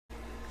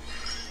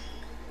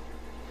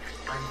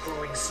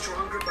getting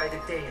stronger by the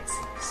day, it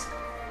seems.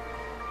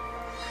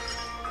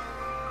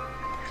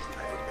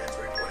 I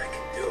remembered what I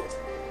can do.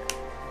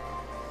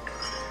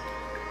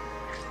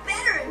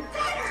 Better and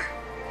better!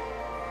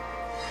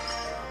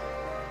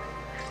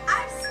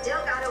 I've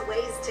still got a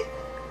ways to...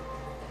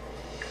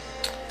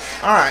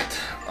 Alright,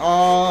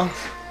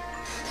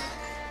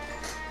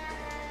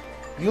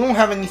 you don't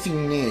have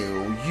anything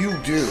new. You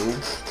do.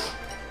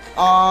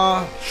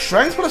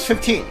 Strength plus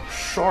 15.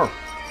 Sure.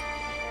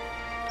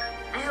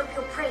 I hope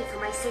you'll pray for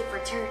my safe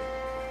return.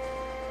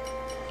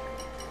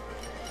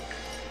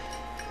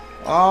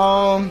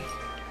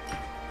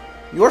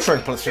 Your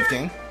strength plus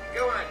 15.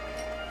 Go on.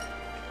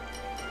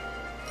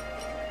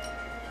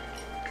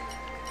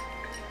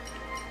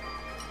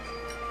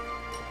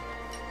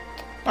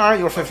 Alright,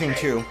 you're 15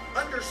 too.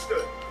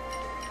 Understood.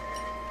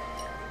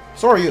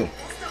 So are you.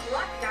 Best of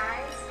luck,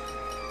 guys.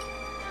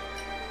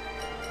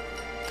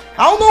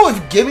 I don't know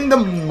if giving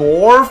them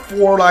more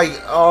for like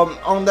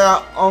on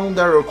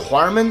the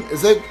requirement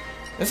is it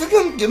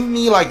gonna give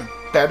me like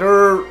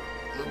better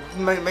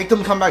make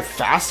them come back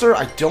faster?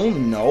 I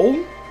don't know.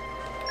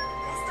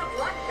 Best of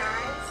luck,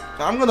 guys.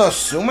 I'm gonna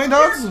assume it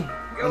does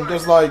and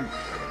just like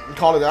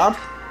call it out.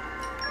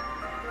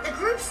 The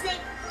group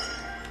snake.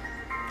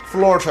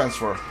 Floor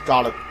transfer.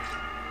 Got it.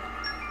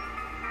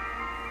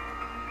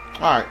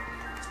 Alright.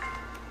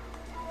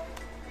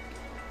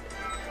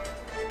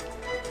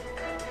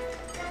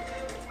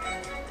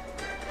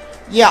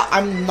 Yeah,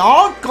 I'm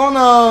not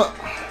gonna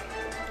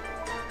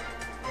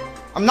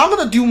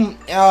do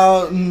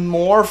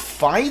more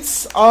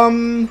fights,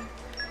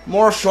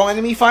 more strong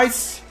enemy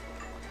fights.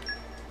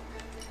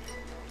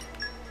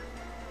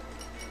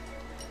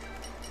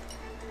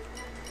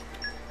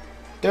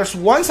 There's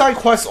one side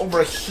quest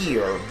over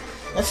here.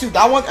 Let's do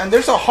that one, and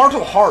there's a heart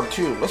to heart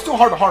too. Let's do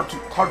heart to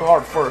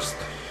heart first.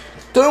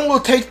 Then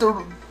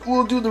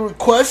we'll do the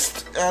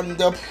request, and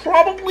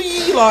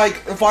probably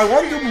like if I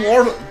want to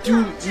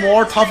do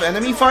more tough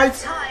enemy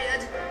fights,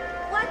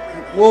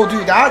 we'll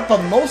do that.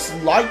 But most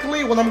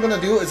likely, what I'm gonna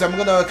do is I'm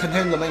gonna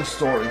continue the main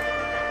story.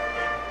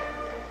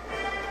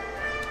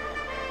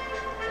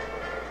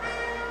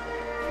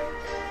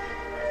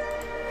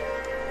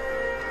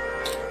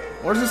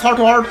 Where's this heart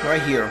to heart?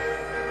 Right here.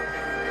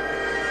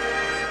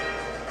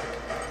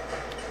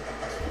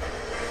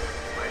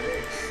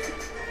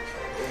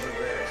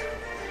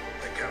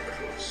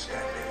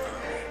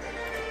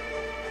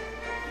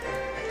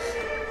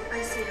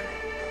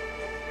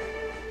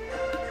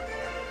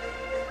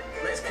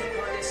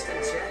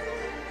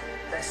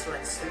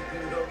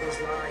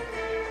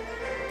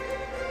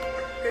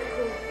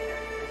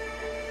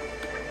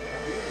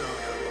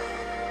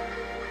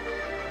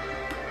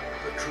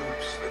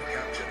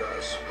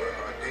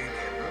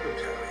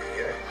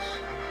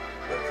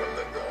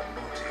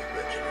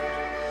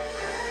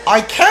 I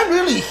can't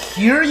really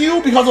hear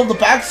you because of the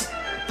back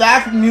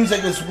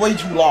music is way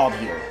too loud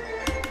here.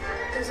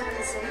 Those aren't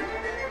the same?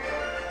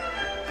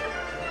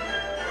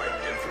 Quite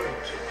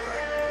different, in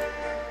fact.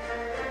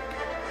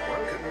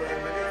 One can learn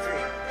many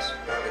things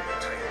while in the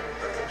tiny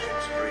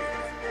battleship's dream,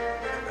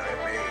 and I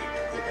made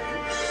good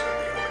use of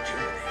the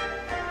opportunity.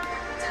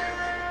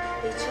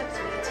 They checked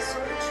me into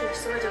solitude,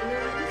 so I don't know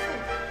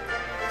anything.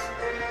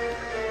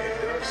 It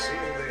does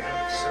seem they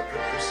have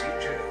separate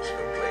procedures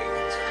for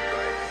blades and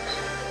drivers.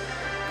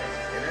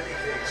 In any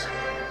case,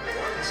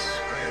 once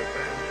I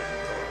abandoned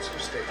thoughts of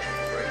station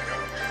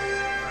breakout,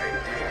 I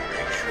did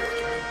make sure to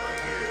keep my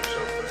ears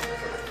open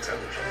for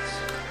intelligence.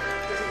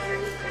 Did you hear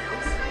anything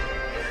else?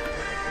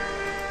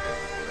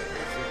 Let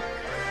me think.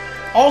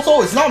 Also,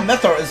 it's not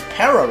Meta, it's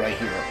Para right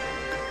here.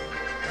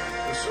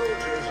 The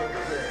soldiers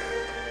over there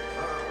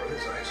are,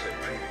 as I said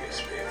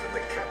previously, from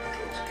the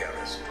capital's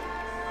garrison.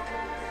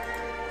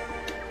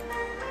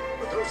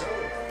 But those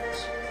other ones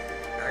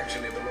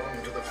actually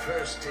belong to the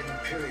 1st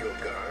Imperial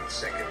Guard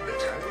 2nd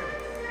Battalion.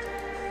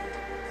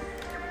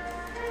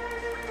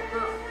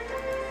 Huh.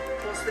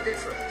 What's the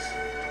difference?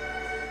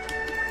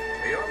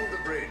 Beyond the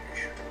bridge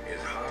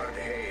is Hard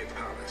Hay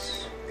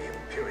Palace, the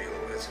Imperial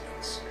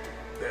residence.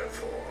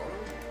 Therefore,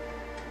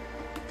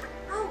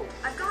 Oh,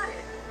 I've got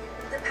it.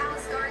 The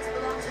palace guards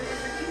belong to a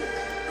different unit.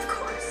 Of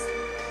course.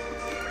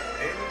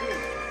 indeed,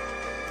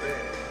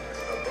 then,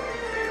 above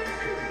the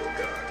Imperial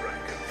Guard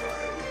rank and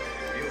file,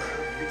 you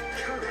have the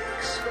Carrick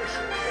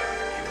Special Guard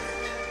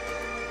unit.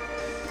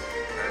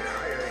 And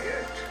higher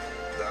yet,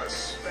 the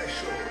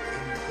Special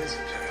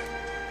Inquisitor,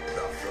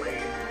 the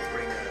Flame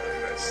Bringer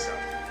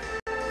herself.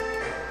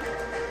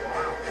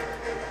 Wow.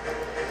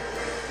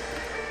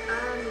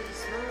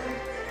 These man.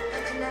 I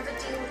can never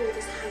deal with all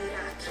this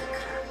hierarchy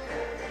crap.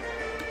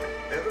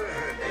 Ever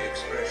heard the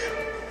expression,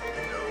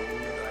 know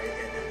thy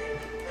enemy?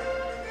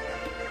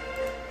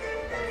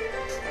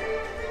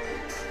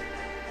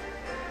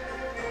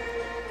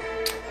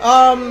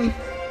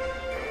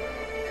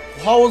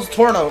 How was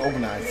Torno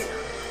organized?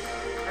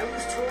 How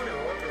was Torno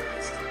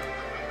organized?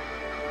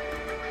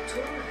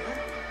 Torna?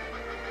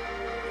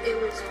 It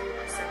was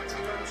all sent to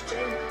Rose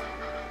Jane.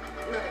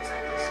 Not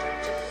exactly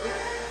strategic,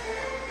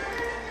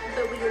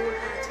 but we all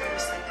had our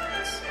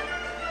segments.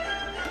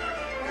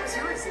 What was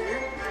yours,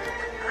 Ian?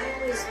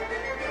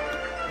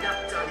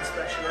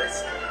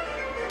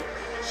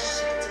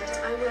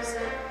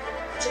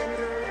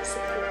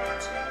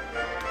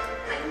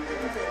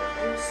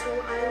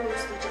 I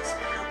mostly just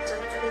helped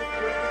out with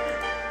whatever.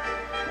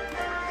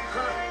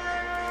 Huh.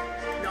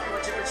 Not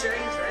much of a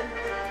change then.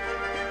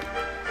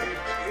 It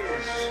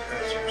is,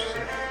 as you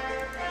say.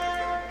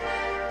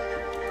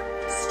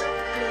 Stop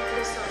making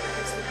yourself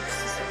as the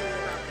useless thing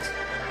about.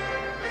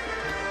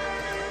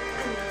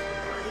 I mean,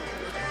 I can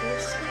make it feel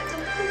sweet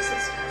and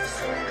princess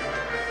so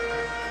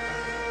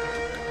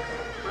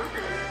well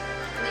then,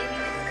 maybe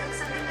we can cook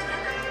something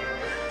together.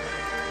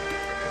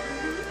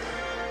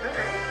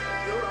 Okay,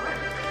 you're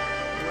right.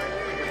 My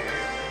lady,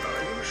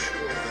 are you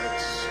sure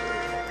that's...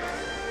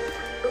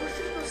 Both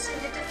of you will sing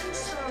a different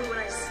song when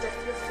I stuff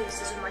your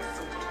faces with my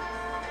food.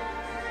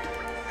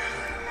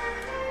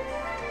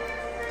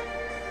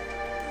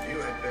 You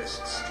had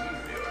best steel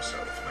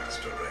yourself,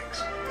 Master Rex.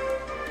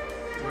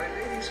 My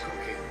lady's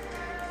cooking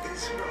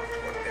is not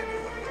what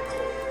anyone would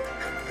call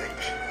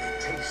conventionally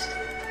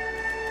tasty.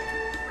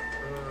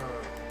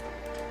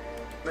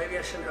 Maybe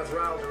I shouldn't have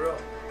riled her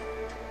up.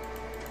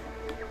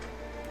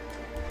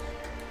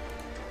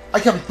 I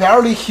can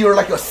barely hear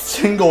like a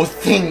single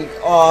thing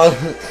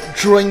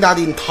during that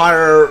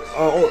entire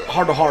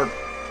heart-to-heart.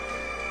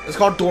 It's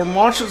called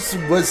Dromaich's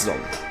Wisdom.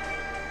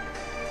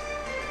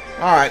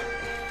 Alright.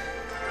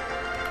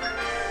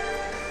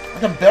 I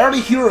can barely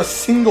hear a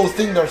single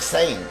thing they're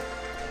saying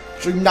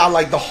during that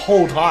like the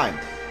whole time.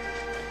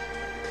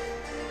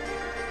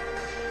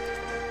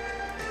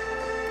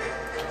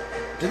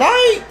 Did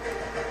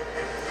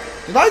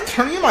I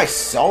turn in my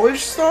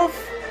salvage stuff?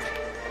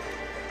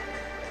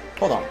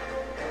 Hold on.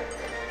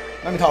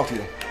 Let me talk to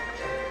you.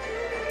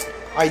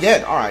 I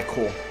did. Alright,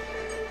 cool.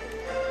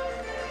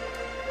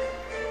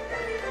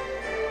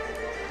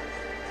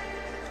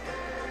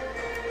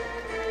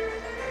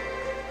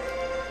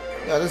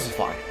 Yeah, this is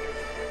fine.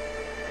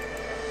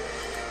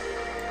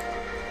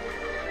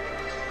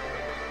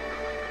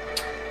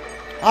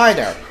 Hi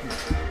there.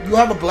 You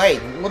have a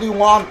blade. What do you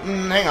want?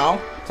 Hang on.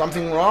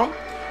 Something wrong?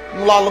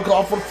 You look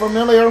awful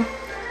familiar.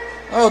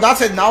 Oh,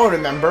 that's it. Now I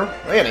remember.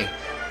 Really.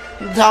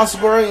 The town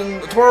square in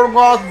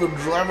Torgoth, the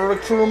driver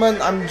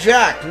recruitment. I'm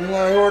Jack.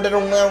 You're the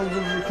one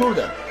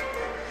recruited.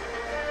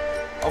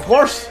 Of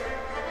course.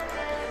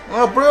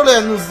 Oh,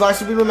 brilliant. It's nice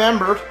to be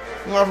remembered.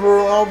 After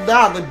all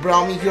that, they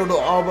brought me here to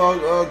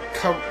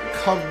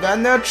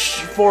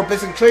Covenach for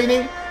basic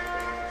training.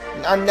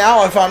 And now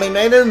I finally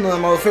made it, and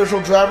I'm an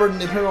official driver in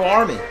the Imperial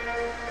Army.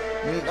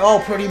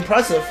 Oh, pretty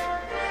impressive.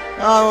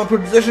 My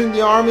position in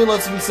the army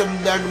lets me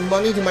send back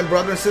money to my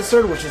brother and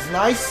sister, which is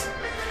nice.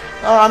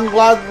 I'm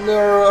glad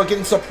they're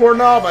getting support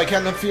now, but I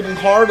can't have feeling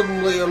hard to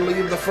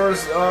leave the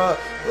first,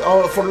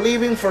 for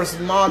leaving first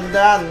mom and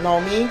dad and now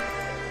me.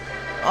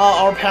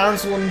 Our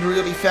parents weren't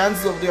really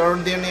fans of the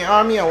Armenian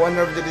army. I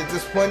wonder if they'd be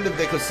disappointed if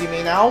they could see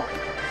me now.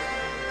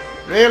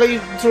 Really?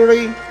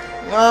 Truly?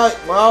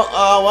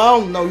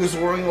 Well, no use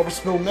worrying over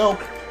spilled milk.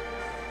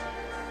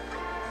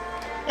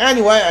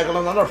 Anyway, I got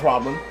another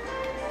problem.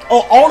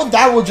 Oh, all of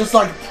that was just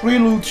like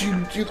prelude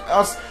to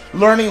us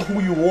learning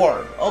who you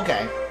were.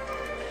 Okay.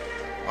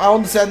 I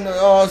want to send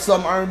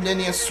some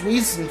Armenian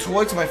sweets and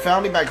toys to my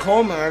family back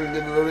home, and I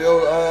did a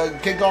real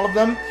cake all of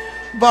them.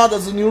 But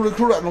as a new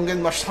recruit, I don't get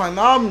much time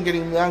out. I'm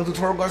getting down to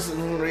Turgos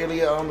isn't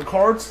really on the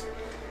cards.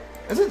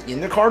 Is it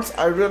in the cards?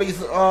 I really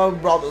already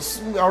bought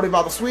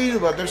the sweet,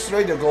 but they're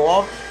ready to go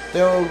off.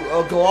 They'll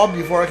go off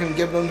before I can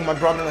give them to my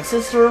brother and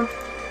sister.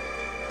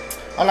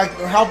 I'd like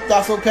to help.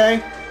 That's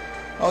okay.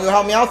 Oh, you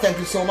help me out. Thank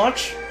you so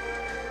much.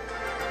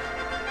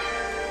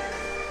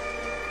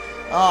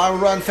 I'll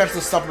run and fetch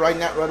the stuff right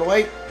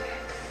away.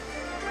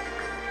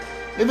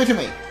 Leave it to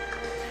me.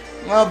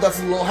 Well, that's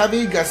a little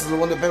heavy. Guess it's a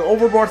little bit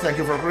overboard. Thank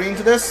you for agreeing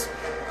to this.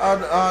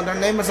 Their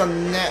name is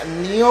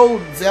Neo,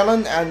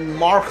 Zelen, and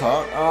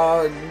Marka.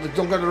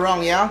 Don't get it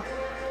wrong, yeah?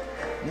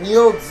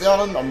 Neo,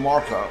 Zelen, and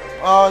Marka.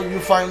 You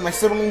find my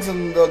siblings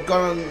in the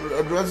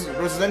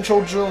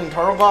residential Jew in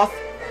Targoth.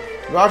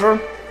 Roger.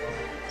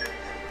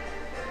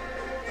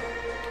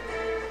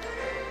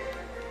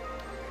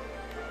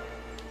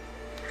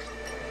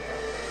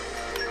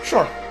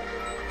 Sure.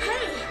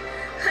 Hey,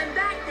 I'm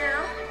back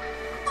now.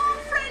 All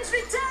friends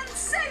returned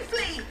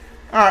safely.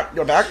 Alright,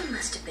 you're back. You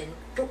must have been.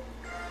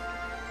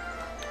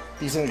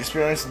 Decent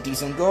experience,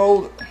 decent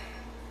gold.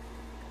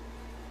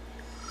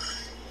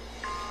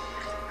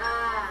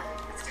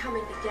 It's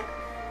coming together.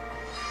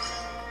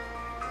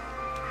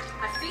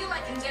 I feel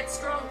I can get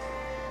strong.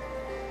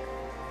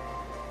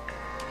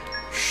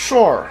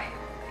 Sure.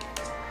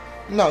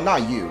 No,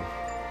 not you.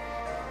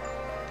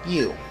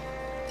 You.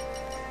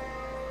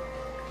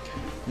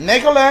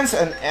 Megalance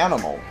and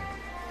Animal.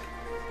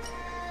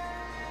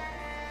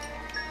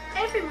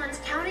 Everyone's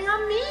counting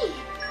on me.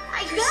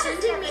 You're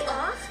sending me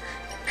off?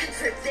 And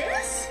for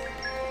this?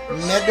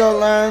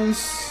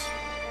 Megalance.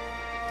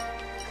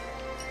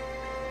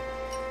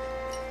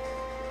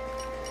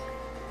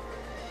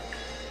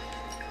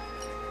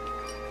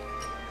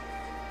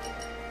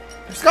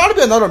 There's gotta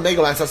be another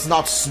Megalance that's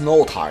not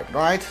snow type,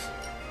 right?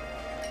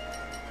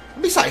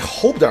 At least I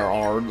hope there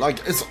are.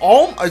 Like, is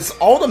all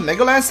the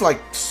Megalance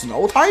like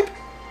snow type?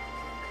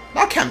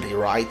 That can't be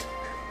right.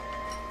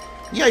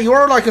 Yeah,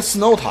 you're like a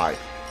snow type.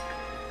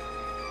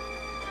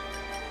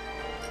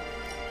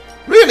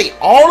 Really?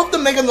 All of the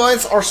Mega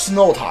Knights are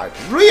snow type.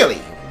 Really?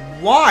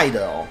 Why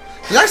though?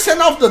 Did I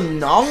send off the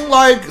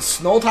non-like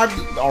snow type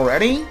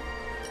already?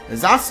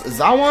 Is that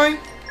why?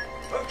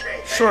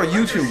 Okay. Sure,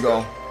 you two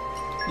go.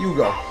 You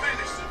go. I'll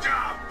finish the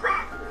job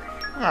properly.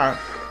 Alright.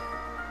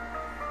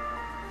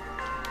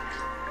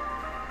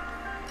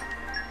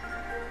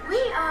 We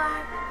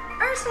are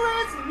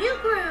Ursula's New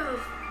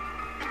Groove.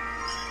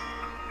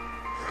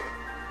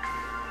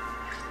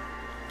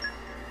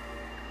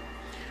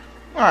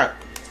 Alright.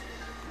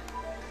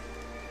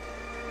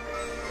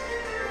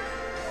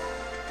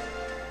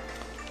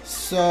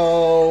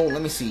 So,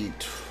 let me see.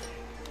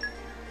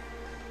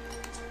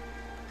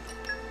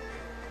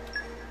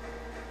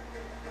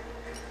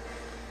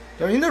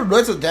 They're in the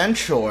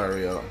residential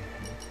area.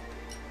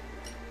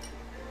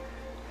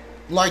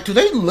 Like, do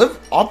they live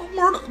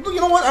upward?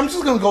 You know what? I'm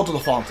just gonna go to the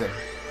fountain.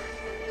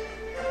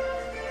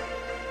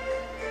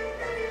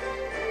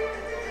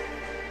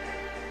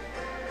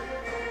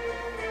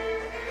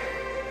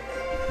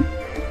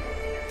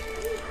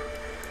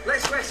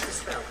 Let's rest the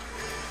spell.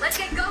 Let's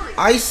get going.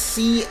 I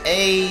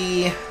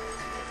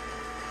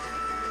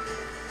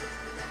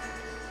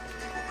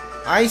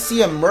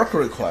see a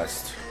Mercury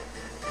quest.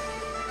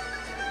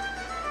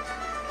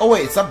 Oh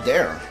wait, it's up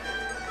there.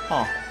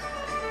 Huh.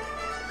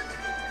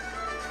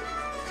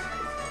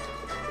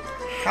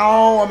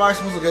 How am I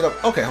supposed to get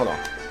up? Okay, hold on.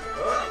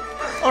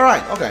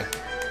 Alright, okay.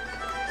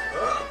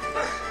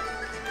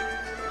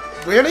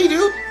 Really,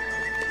 dude?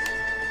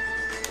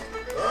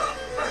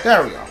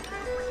 There we go.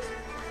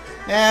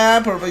 Yeah,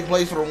 perfect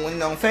place for a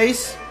window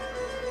face.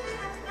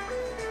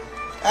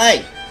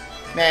 Hey,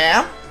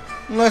 ma'am.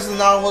 Listen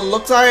now what it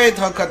looks like.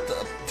 Taka.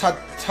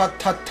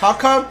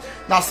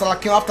 Not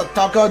selecting off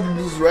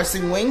Taka's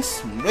resting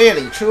wings.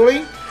 Really,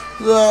 truly.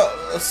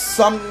 The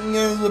sun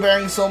is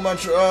bearing so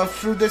much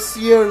fruit this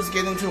year. It's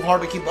getting too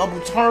hard to keep up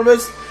with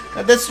harvest.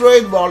 At this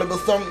rate, valuable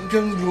thumbs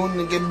going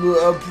to get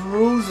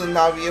bruised and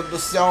not be able to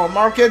sell on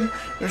market.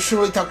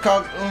 Surely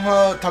Taka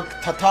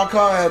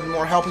had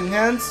more helping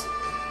hands.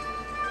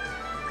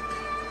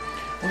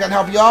 We can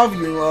help you out if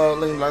you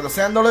like to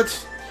sandal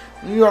it.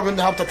 You are going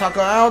to help Tataka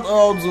out.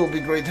 Oh, this will be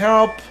great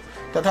help.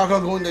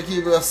 Tataka going to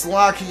keep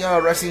slack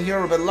resting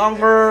here a bit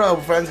longer.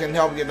 Friends can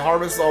help get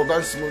harvest all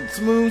done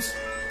smooth.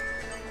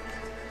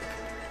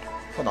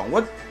 Hold on,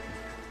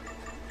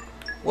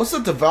 what's the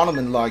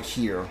development like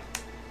here?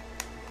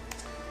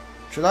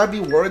 Should I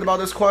be worried about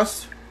this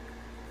quest?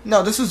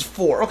 No, this is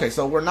 4. Okay,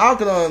 so we're not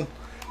gonna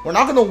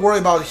worry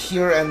about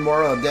here and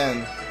Mora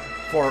then,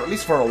 for at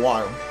least for a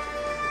while.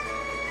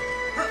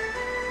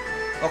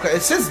 Okay,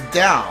 it says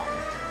down.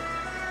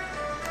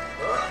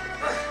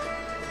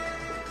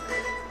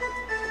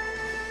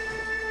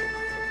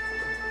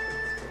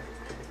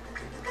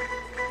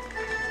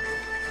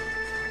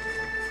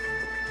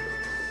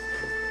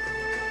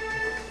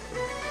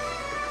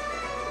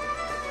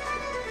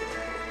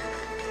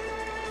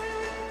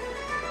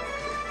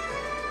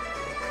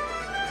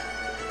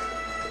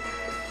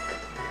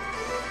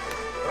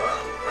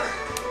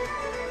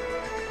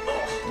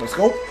 Let's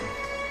go.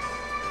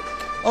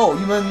 Oh,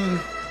 even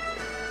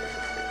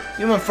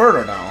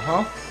further now,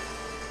 huh?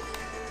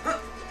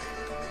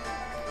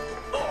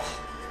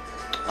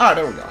 Ah,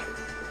 there we go.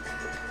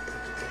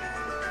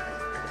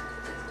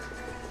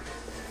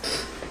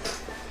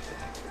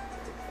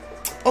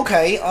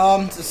 Okay,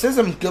 it says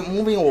I'm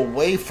moving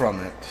away from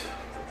it.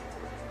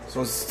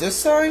 So it's this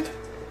side?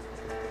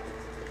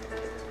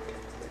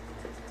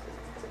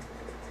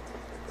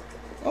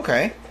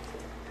 Okay.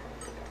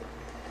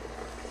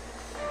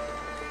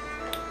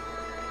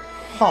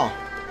 Huh.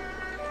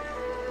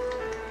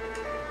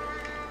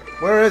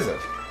 Where is it?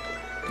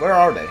 Where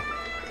are they?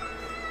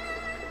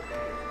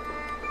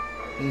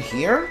 In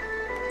here?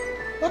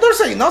 No, there's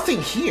like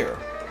nothing here.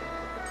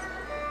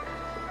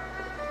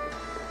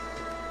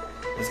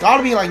 It's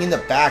gotta be like in the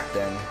back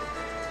then.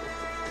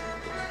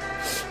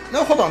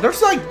 No, hold on.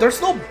 There's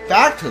no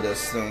back to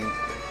this thing.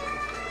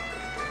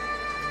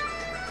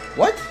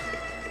 What?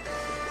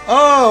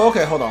 Oh,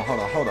 okay. Hold up.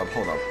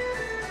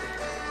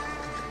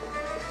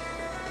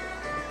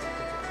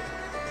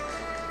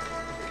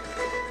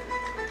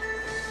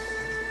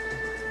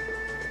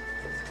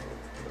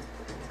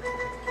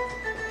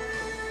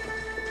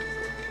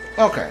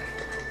 Okay.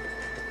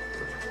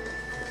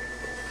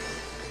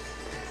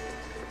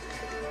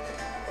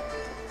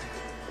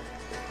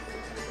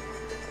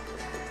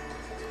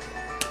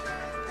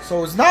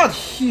 So it's not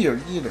here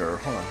either.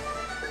 Hold on.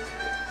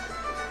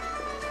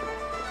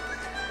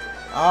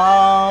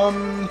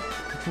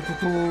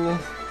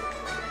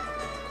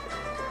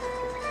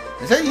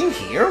 Is that in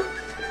here?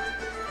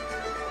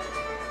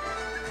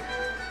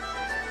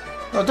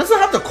 No, it doesn't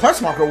have the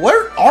quest marker.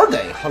 Where are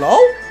they? Hello?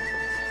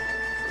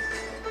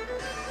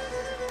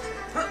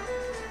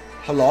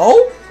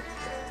 Hello?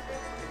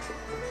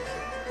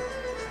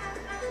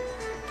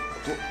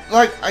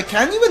 Like, I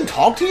can't even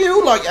talk to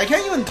you? Like, I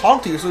can't even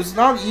talk to you, so it's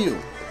not you.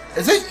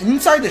 Is it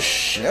inside the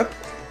ship?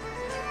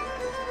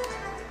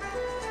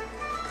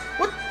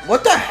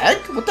 What the heck?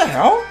 What the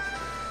hell?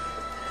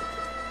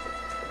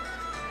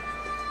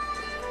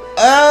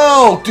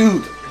 Oh,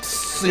 dude.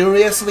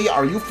 Seriously?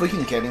 Are you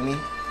freaking kidding me?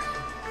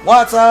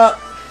 What's up?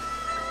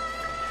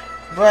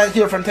 Right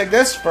here, friend, take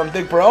this from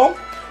Big Bro.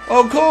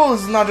 Oh, cool.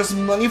 This is not just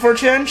money for a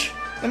change.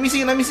 Let me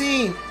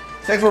see.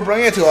 Thanks for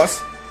bringing it to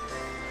us.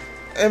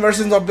 Ever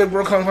since our Big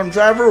Bro coming from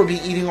Driver, we'll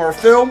be eating our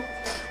fill.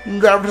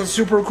 Driver is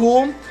super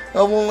cool.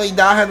 Only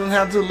that hasn't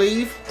had to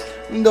leave.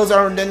 Those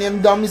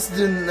Arendanian dummies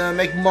didn't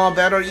make Mom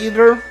better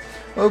either.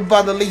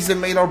 But at least they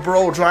made our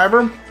bro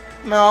Driver.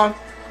 Now,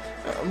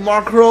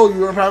 Marco,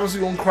 you're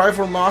probably won't cry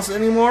for Moss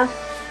anymore.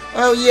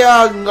 Oh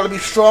yeah, I'm gonna be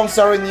strong.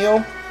 Sorry,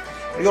 Neil.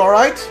 Are you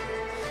alright?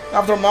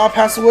 After Ma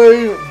passed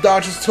away,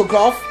 Dodge just took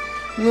off.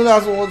 And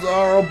that's when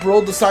our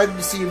bro decided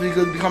to see if he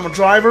could become a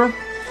driver.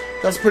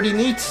 That's pretty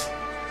neat.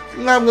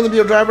 And I'm gonna be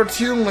a driver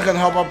too. I can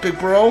help out Big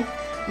Bro.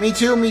 Me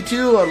too.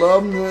 I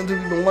love to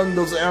be one of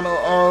those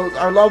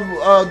I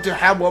love to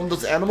have one of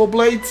those animal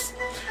blades.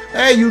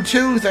 Hey, you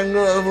too. Thank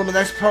for the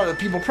next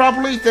people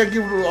properly. Thank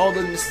you for all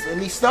the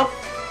neat stuff.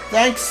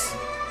 Thanks.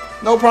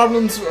 No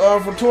problems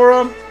for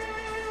Tora.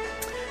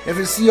 If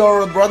you see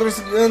our brothers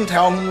again,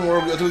 tell them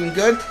we're doing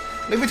good.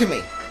 Leave it to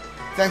me.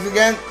 Thanks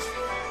again.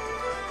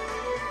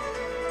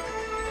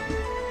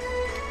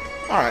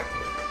 Alright.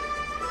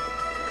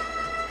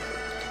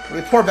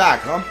 Report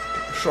back, huh?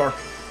 Sure.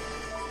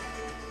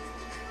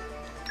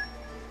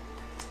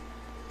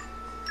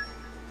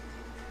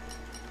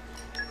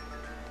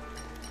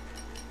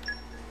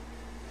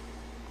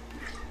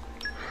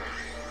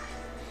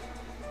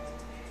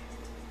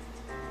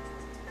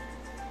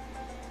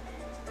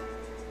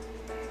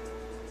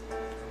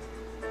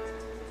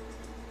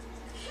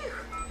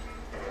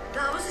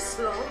 That was a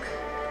slog.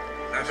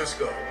 Let us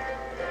go.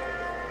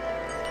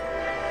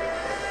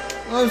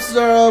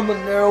 Sir,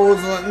 but there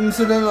was an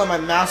incident that my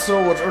master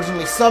was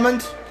urgently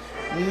summoned.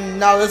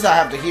 Now this I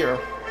have to hear.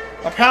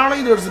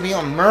 Apparently there's been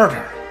a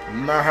murder.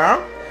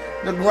 Murder?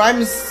 The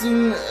crime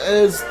scene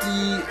is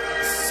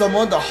some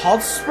of the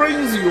hot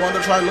springs. You want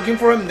to try looking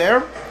for him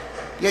there?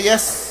 Yeah,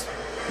 yes.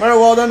 Very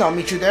well then, I'll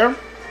meet you there.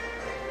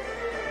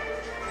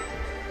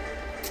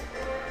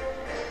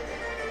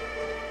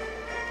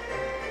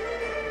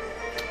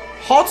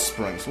 Hot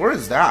springs? Where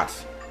is that?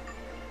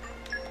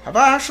 Have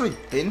I actually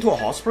been to a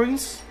hot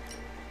springs?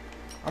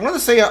 I'm gonna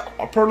say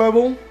upper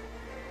level.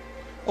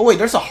 Oh wait,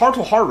 there's a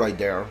heart-to-heart right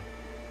there.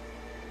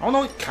 I don't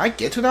know, can I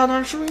get to that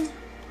actually?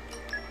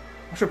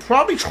 I should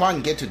probably try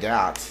and get to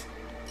that.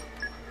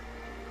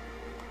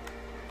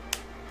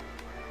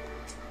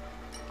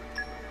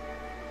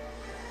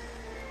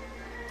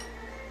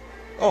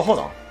 Oh, hold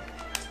on.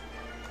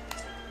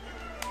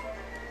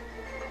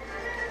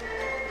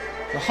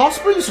 The hot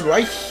spring is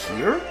right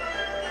here?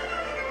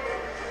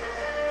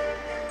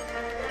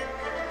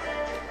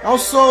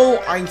 Also,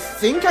 I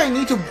think I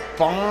need to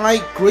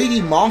buy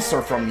Greedy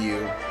Monster from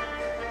you.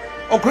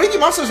 Oh, Greedy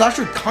Monster is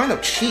actually kind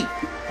of cheap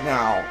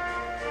now.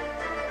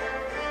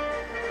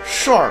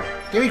 Sure,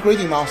 give me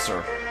Greedy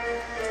Monster.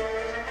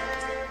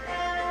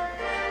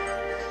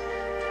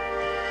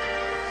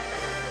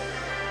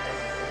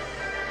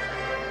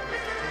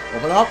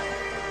 Open up.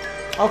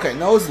 Okay,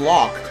 no, it's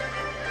locked.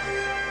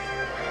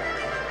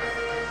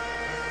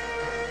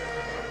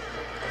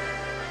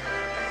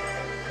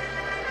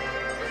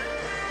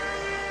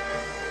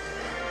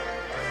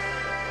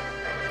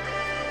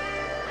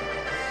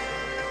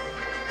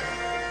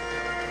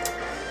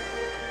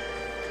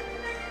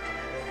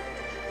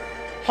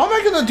 How am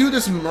I gonna do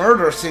this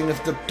murder thing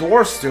if the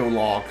door's still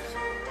locked?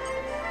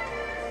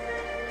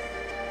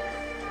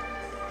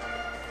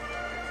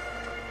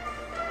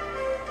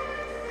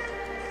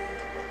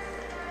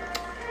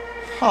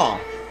 Huh.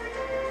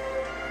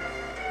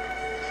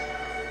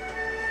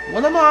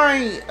 What am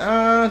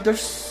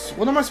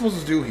I supposed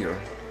to do here?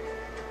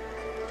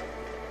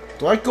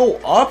 Do I go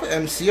up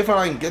and see if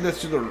I can get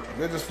this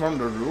from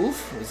the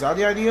roof? Is that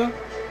the idea?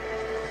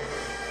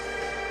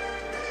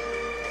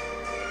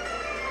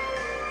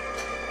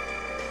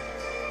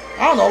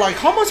 I don't know, like,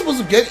 how am I supposed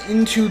to get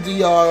into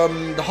the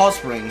hot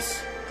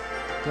springs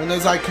when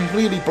it's like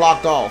completely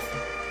blocked off?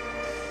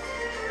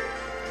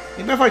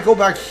 Maybe if I go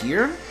back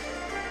here?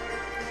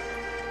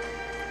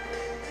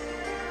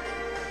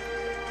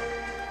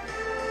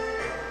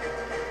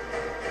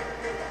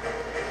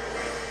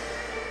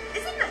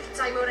 Is it night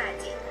time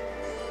already?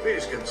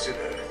 Please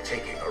consider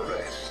taking a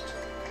rest.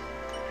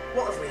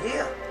 What have we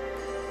here?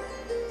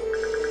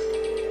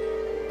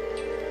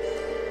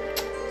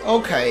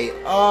 Okay,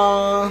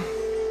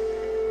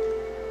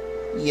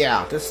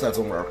 yeah, this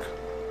doesn't work.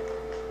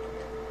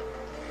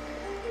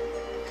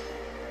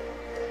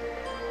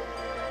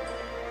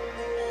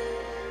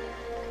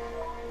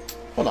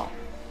 Hold on.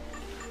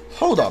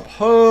 Hold up.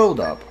 Hold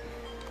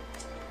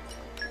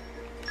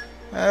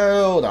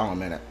on a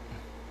minute.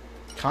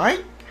 Can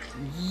I?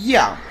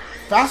 Yeah.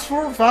 Fast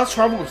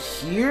travel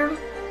here?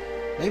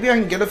 Maybe I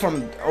can get it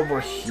from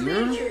over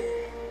here?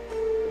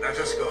 Let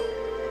us go.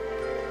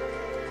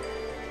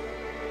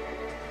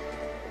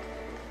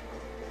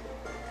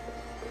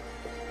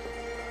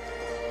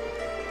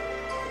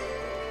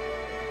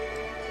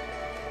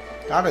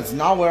 That is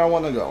not where I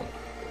want to go.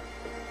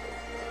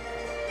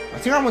 I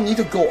think I will need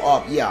to go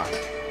up, yeah.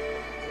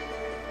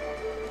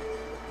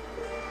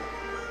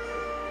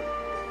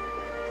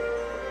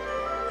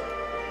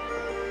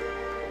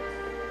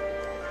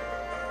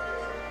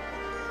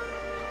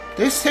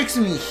 This takes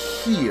me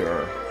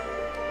here.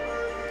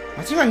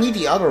 I think I need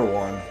the other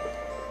one.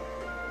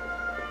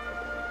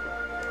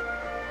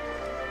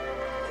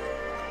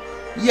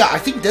 Yeah, I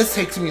think this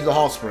takes me to the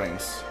hot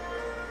springs.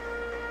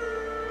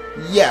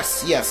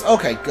 Yes, yes.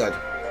 Okay, good.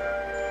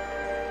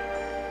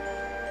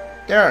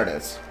 There it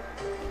is.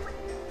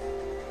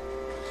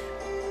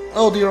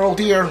 Oh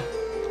dear.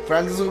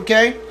 Friends, is it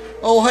okay?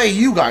 Oh, hey,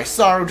 you guys.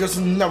 Sorry, just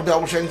never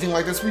dealt with anything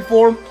like this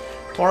before.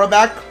 Tora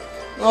back?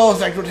 Oh,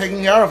 thanks for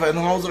taking care of it. And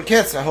how's their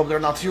kids? I hope they're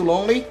not too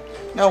lonely.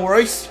 No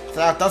worries.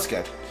 That's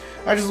good.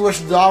 I just wish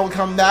Dad would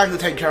come back to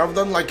take care of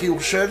them like you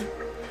should.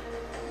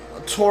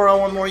 Tora,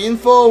 want more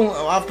info?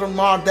 After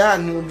Mom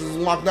Dad, who was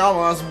locked down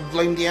on us,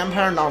 blame the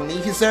Empire, not me,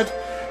 he said.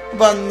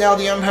 But now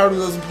the Empire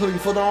doesn't put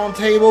foot on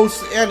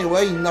tables.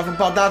 Anyway, nothing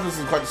about that. This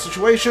is quite a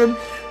situation.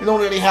 We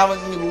don't really have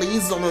any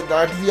leads on the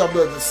identity of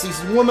the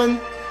deceased woman.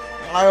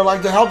 I would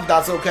like to help if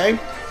that's okay.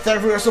 Thank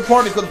you for your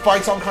support. If you could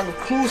find some kind of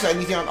clues,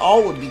 anything at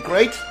all would be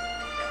great.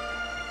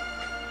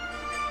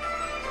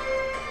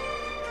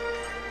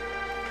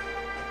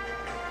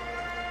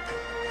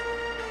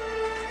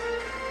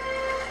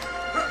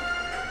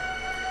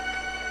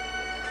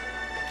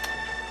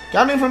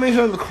 Gather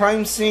information on the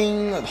crime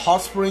scene at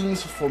hot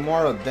springs for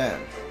more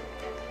then.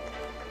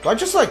 Do I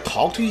just like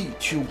talk to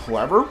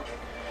whoever?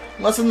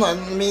 Listen, I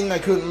mean I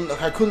couldn't,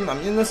 I'm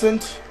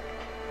innocent.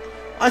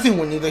 I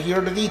think we need to hear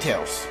the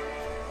details.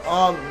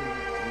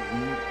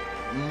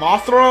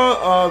 Mithra,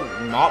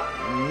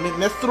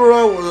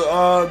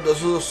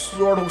 the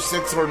sort of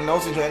sticks her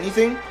nose into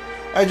anything.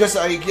 I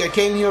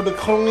came here to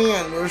Coney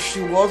and there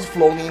she was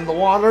floating in the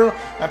water.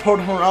 I pulled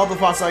her out the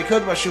fast I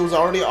could, but she was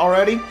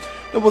already.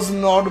 There was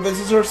no other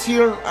visitors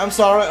here. I'm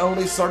sorry, I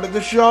only started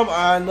this job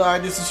and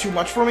this is too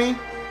much for me.